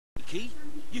lucky.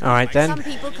 Alright then. Some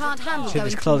people can't handle See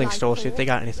this going clothing too store, light see if they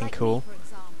got anything like me, cool. for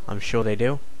example. I'm sure they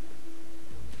do.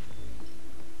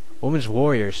 Woman's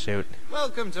warrior suit.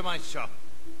 Welcome to my shop.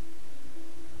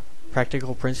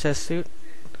 Practical princess suit.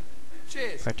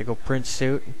 Cheers. Practical prince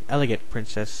suit. Elegant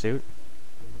princess suit.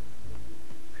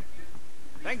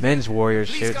 Thank you. Men's warrior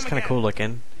Please suit. It's come kind of again. cool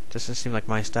looking. Doesn't seem like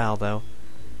my style though.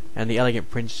 And the elegant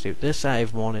prince suit. This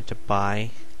I've wanted to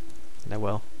buy. And I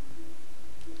will.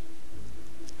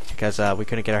 Because we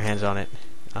couldn't get our hands on it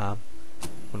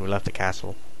when we left the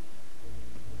castle.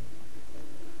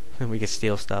 And we could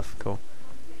steal stuff. Cool.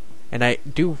 And I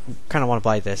do kind of want to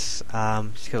buy this.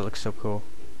 Just because it looks so cool.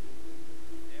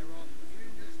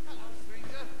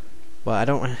 But I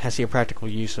don't see a practical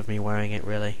use of me wearing it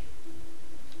really.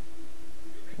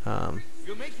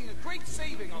 You're making a great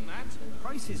saving on that.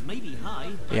 Prices may be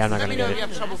high. Yeah, I'm not Let gonna me know get if you it.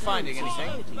 have trouble finding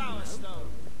anything.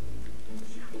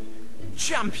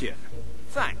 Champion.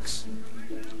 Thanks.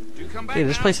 Do come back Dude,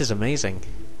 this now. place is amazing.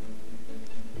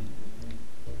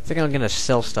 I think I'm gonna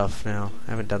sell stuff now.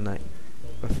 I haven't done that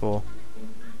before.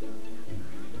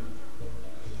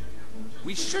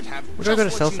 We should have. Where do I go to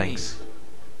just sell what you things?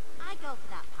 I go for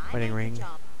that pie. Wedding Good ring.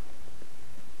 job.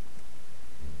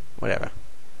 Whatever.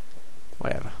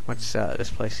 Whatever. What's this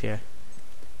place here?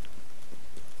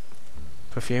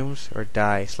 Perfumes or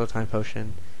dye? Slow time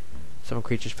potion. Summon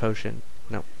creatures potion.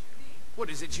 No. need. What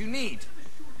is it you need?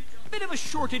 Bit of a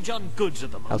shortage on goods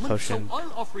at the Health moment, so potion.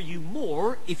 I'll offer you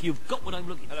more if you've got what I'm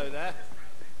looking for. Hello there.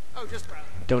 Oh, just grab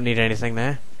it. Don't need anything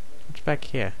there. What's back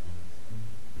here?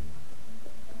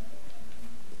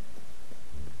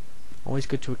 Always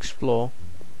good to explore.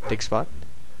 Dig spot.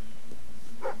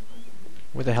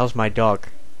 Where the hell's my dog?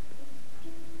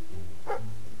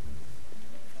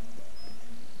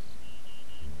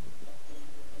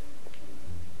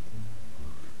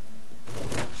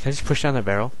 Can I just push down the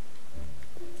barrel?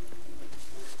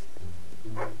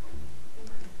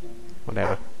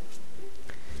 Whatever.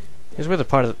 Here's where the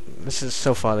part of this is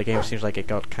so far the game seems like it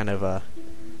got kind of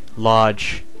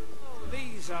large.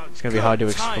 These are It's gonna be hard to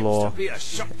good times explore to be a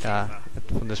shopkeeper.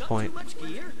 From this Got point. too much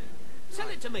gear? Sell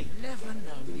it to me. Never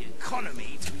known the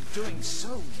economy to be doing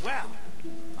so well.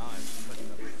 I've put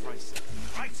the price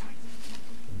right up.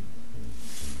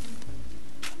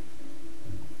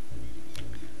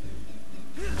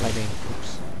 Lightning.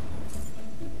 Oops.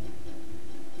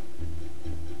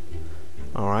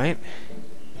 Alright.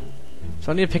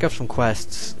 So I need to pick up some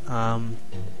quests. There's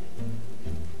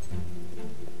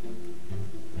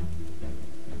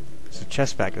a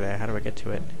chest back there. How do I get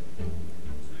to it?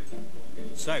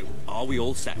 So, are we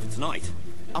all set for tonight?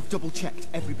 I've double-checked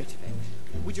every bit of it.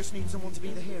 We just need someone to be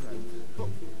the hero. But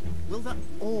will that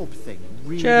orb thing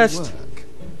really Chest. work?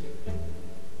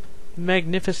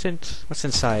 Magnificent. What's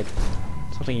inside?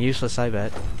 Something useless, I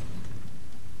bet.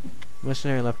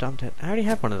 Mercenary left arm. I already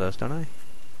have one of those, don't I?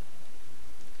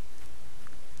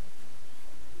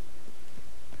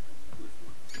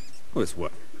 Well, it's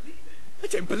what? I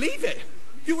don't believe it!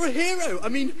 You're a hero! I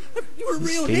mean, you're a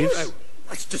real Thieves? hero!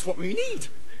 That's just what we need!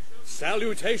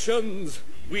 Salutations!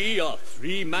 We are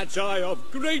three magi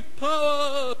of great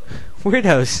power!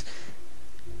 Weirdos.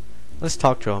 Let's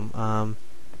talk to them. I'm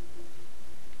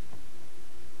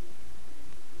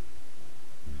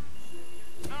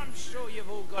sure you've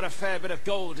all got a fair bit of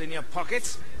gold in your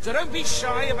pockets, so don't be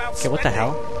shy about Okay, what the spending.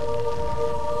 hell?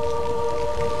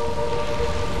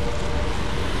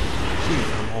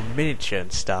 More miniature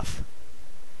and stuff.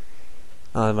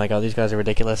 Oh my god, these guys are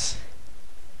ridiculous.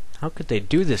 How could they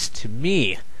do this to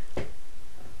me?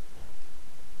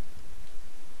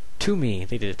 To me.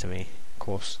 They did it to me, of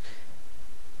course.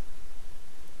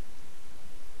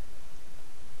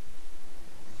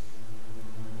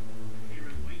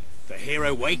 The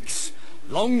hero wakes.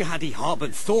 Long had he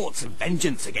harboured thoughts of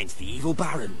vengeance against the evil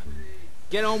Baron.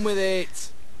 Get on with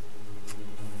it.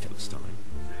 Philistine.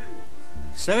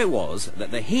 So it was that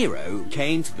the hero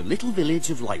came to the little village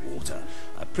of Lightwater,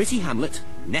 a pretty hamlet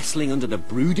nestling under the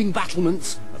brooding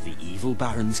battlements of the evil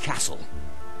Baron's castle.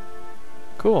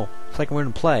 Cool. It's like we're in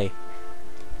a play.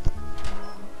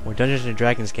 Or Dungeons and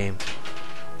Dragons game.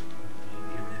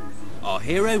 Our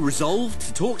hero resolved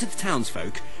to talk to the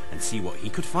townsfolk and see what he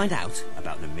could find out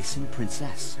about the missing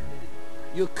princess.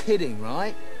 You're kidding,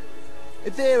 right?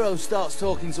 If the hero starts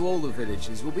talking to all the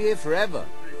villagers, we'll be here forever.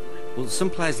 Well, some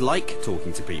players like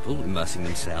talking to people, immersing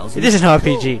themselves in It is an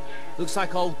RPG. Looks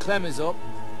like old Clem is up.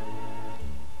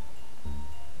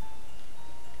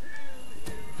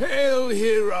 Hail,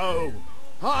 hero!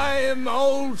 I am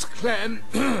old Clem,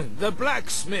 the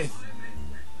blacksmith.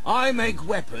 I make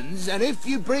weapons, and if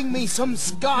you bring me some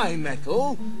sky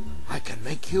metal, I can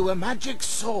make you a magic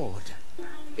sword.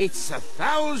 It's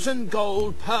 1,000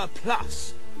 gold per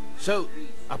plus. So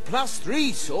a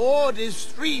 +3 sword is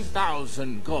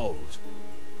 3,000 gold.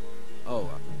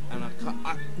 And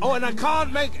I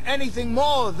can't make anything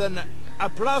more than a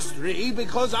 +3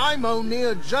 because I'm only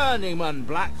a journeyman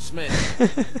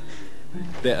blacksmith.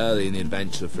 Bit early in the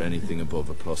adventure for anything above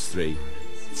a +3.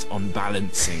 It's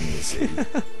unbalancing, you see.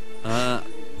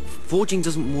 Forging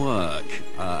doesn't work.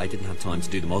 I didn't have time to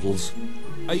do the models.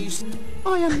 Are you...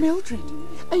 I am Mildred,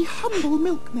 a humble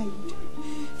milkmaid.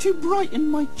 To brighten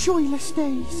my joyless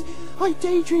days, I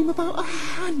daydream about a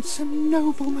handsome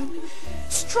nobleman,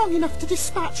 strong enough to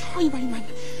dispatch highwaymen,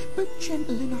 but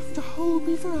gentle enough to hold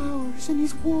me for hours in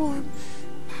his warm,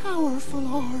 powerful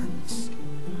arms.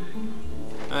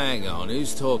 Hang on,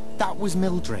 who's talking? That was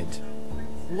Mildred.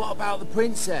 What about the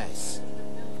princess?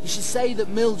 You should say that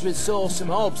Mildred saw some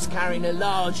hobs carrying a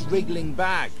large wriggling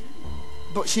bag.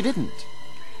 But she didn't.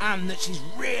 And that she's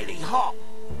really hot.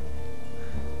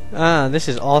 Ah, this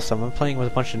is awesome. I'm playing with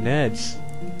a bunch of nerds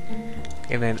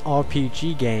in an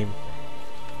RPG game.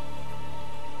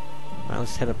 Alright,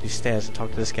 let's head up these stairs and talk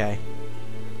to this guy.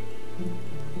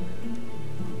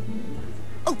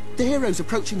 Oh, the hero's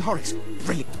approaching Horace.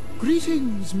 Brilliant.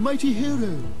 Greetings, mighty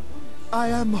hero. I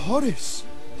am Horace,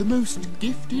 the most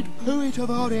gifted poet of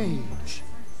our age.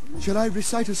 Shall I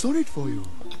recite a sonnet for you?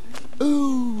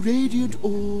 Oh, radiant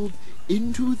orb,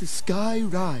 into the sky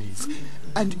rise,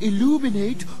 and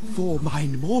illuminate for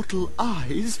mine mortal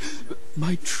eyes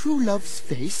my true love's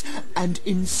face, and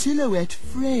in silhouette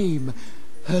frame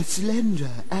her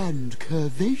slender and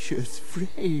curvaceous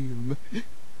frame.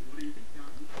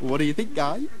 What do you think,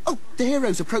 guy? Oh, the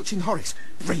hero's approaching Horace.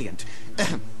 Brilliant.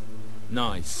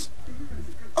 Nice.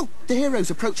 Oh, the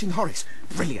hero's approaching Horace.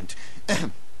 Brilliant.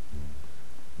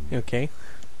 Okay.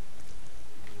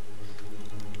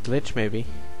 Glitch, maybe.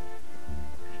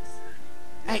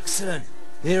 Excellent.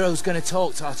 The hero's going to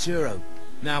talk to Arturo.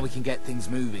 Now we can get things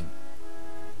moving.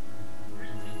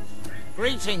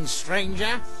 Greetings,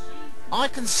 stranger. I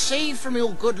can see from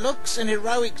your good looks and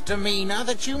heroic demeanour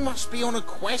that you must be on a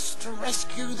quest to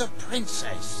rescue the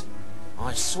princess.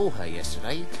 I saw her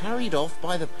yesterday, carried off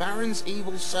by the Baron's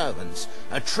evil servants,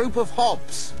 a troop of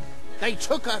hobs. They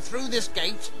took her through this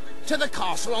gate to the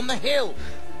castle on the hill.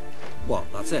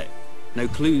 What, that's it? No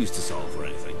clues to solve or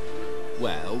anything?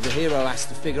 Well, the hero has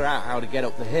to figure out how to get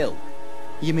up the hill.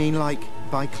 You mean like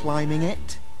by climbing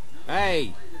it?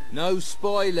 Hey, no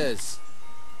spoilers.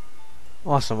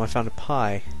 Awesome, I found a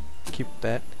pie. Keep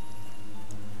that.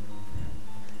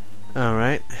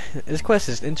 Alright. This quest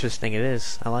is interesting, it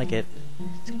is. I like it.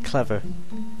 It's clever.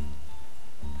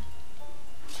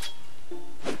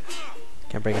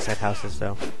 Can't break inside houses,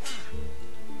 though.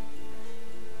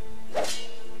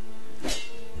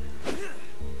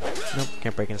 Nope,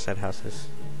 can't break inside houses.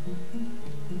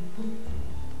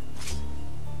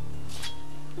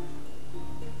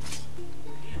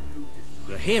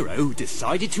 The hero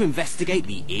decided to investigate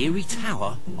the eerie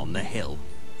tower on the hill.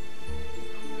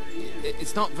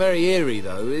 It's not very eerie,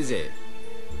 though, is it?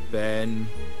 Ben,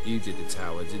 you did the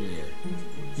tower, didn't you?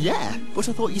 Yeah, but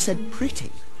I thought you said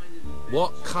pretty.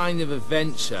 What kind of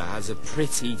adventure has a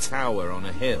pretty tower on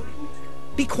a hill?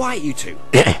 Be quiet, you two.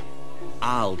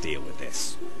 I'll deal with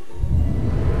this.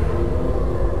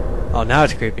 Oh, now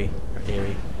it's creepy. Or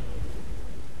eerie.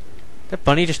 That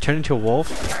bunny just turned into a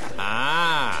wolf?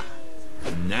 Ah!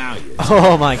 Now you...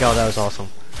 Oh my god, that was awesome.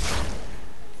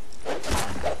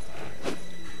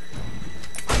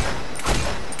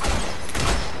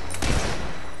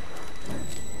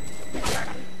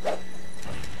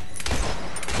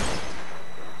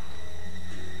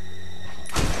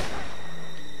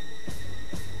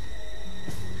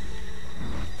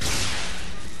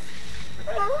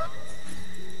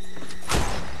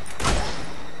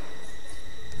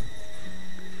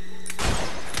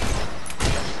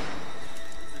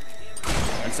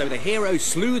 So the hero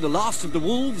slew the last of the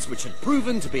wolves, which had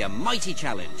proven to be a mighty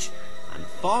challenge, and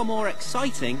far more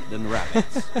exciting than the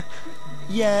rabbits.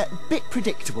 Yeah, bit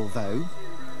predictable though.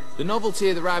 The novelty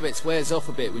of the rabbits wears off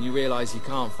a bit when you realise you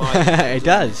can't fight them. It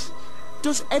does.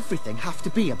 Does everything have to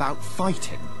be about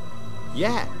fighting?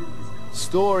 Yeah.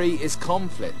 Story is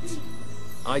conflict.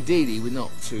 Ideally with not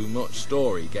too much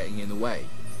story getting in the way.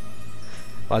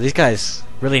 Wow, these guys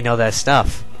really know their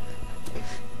stuff.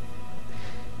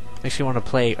 Makes me want to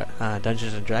play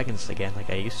Dungeons and Dragons again like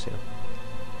I used to.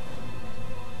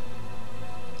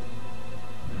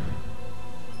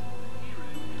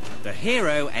 The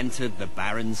hero entered the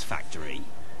Baron's factory.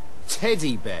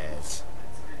 Teddy bears.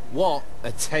 What are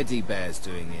teddy bears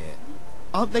doing here?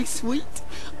 Aren't they sweet?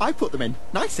 I put them in.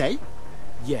 Nice, eh?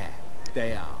 Yeah,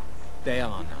 they are. They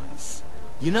are nice.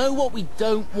 You know what we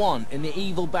don't want in the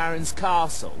evil Baron's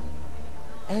castle?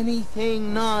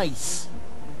 Anything nice.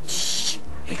 Shh!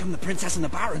 Here come the Princess and the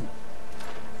Baron.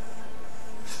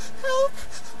 Help!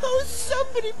 Oh,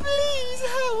 somebody please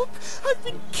help! I've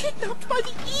been kidnapped by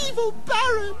the evil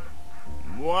Baron!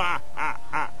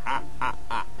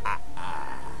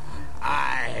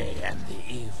 I am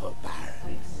the evil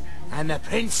Baron, and the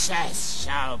princess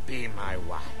shall be my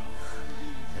wife.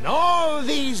 And all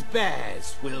these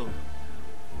bears will,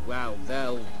 well,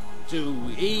 they'll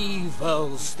do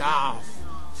evil stuff,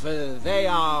 for they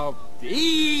are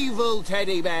evil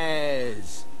teddy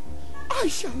bears. I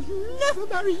shall never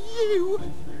marry you!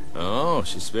 Oh,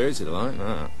 she's spirited like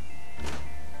that.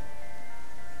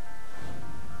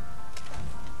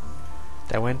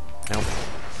 Did I win? Nope.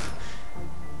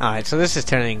 Alright, so this is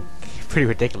turning pretty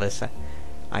ridiculous,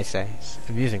 I say. It's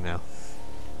amusing though.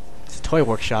 It's a toy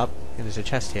workshop, and there's a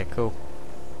chest here, cool.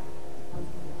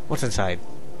 What's inside?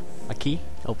 A key?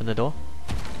 Open the door?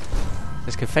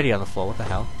 There's confetti on the floor, what the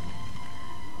hell?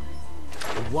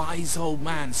 A wise old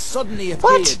man suddenly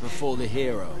appeared What? before the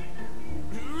hero.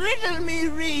 Riddle me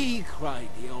ree, cried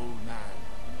the old man.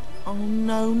 Oh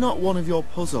no, not one of your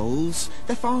puzzles.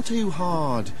 They're far too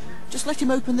hard. Just let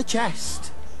him open the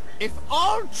chest. If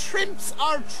all trimps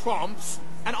are trumps,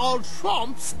 and all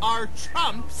trumps are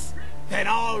trumps, then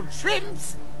all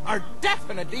trimps are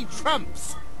definitely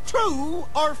trumps. True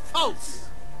or false?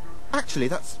 Actually,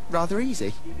 that's rather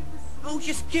easy. Oh,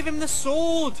 just give him the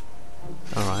sword.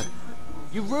 Alright.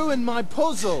 You ruined my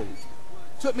puzzle.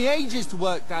 Took me ages to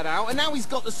work that out, and now he's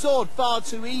got the sword far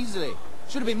too easily.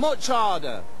 Should have been much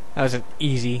harder. That was an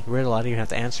easy riddle, I didn't even have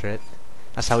to answer it.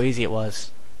 That's how easy it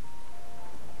was.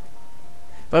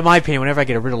 But in my opinion, whenever I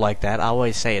get a riddle like that, I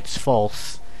always say it's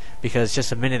false. Because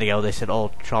just a minute ago they said all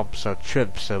trumps or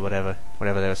trips or whatever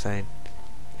they were saying.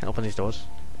 Can't open these doors.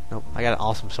 Nope. I got an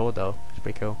awesome sword though. It's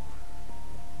pretty cool.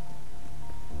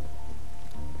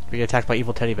 We get attacked by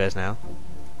evil teddy bears now.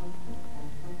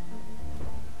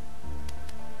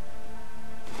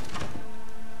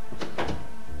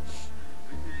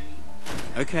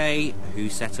 Okay, who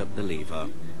set up the lever?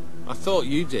 I thought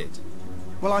you did.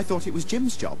 Well, I thought it was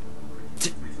Jim's job.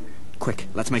 Quick,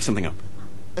 let's make something up.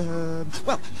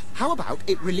 Well, how about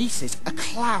it releases a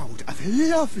cloud of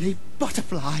lovely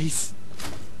butterflies?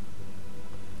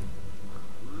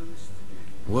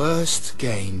 Worst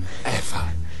game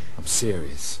ever. I'm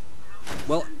serious.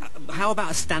 Well, how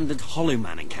about a standard Hollow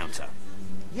Man encounter?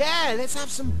 Yeah, let's have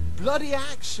some bloody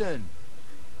action.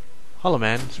 Hollow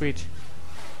Man, sweet.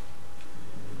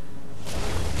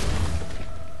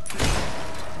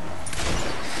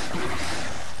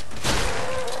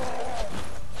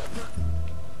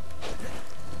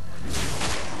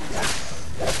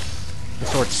 The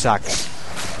sword sucks.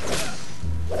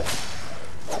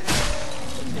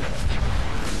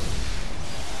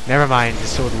 Never mind, the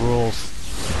sword rules.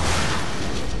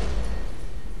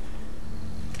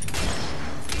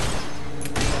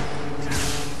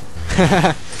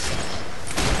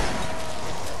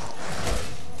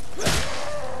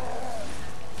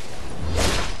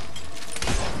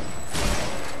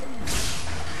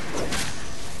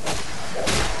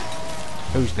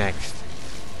 Who's next?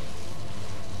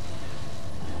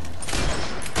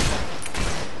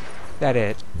 That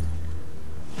it?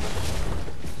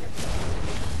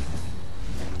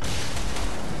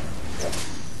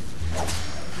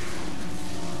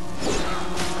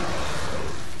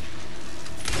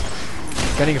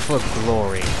 Gunning for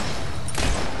glory.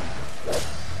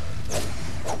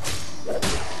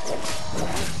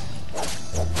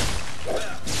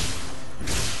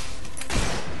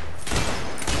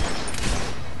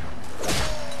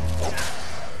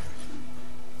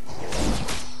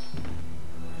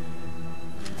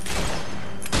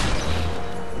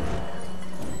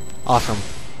 Awesome.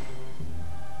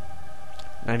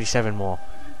 97 more.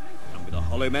 And with the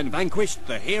Hollow Men vanquished,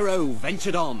 the hero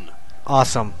ventured on.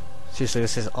 Awesome. Seriously,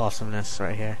 this is awesomeness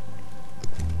right here.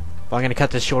 But I'm going to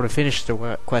cut this short and finish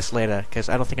the quest later, because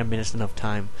I don't think I'm in enough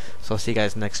time. So I'll see you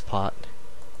guys next part.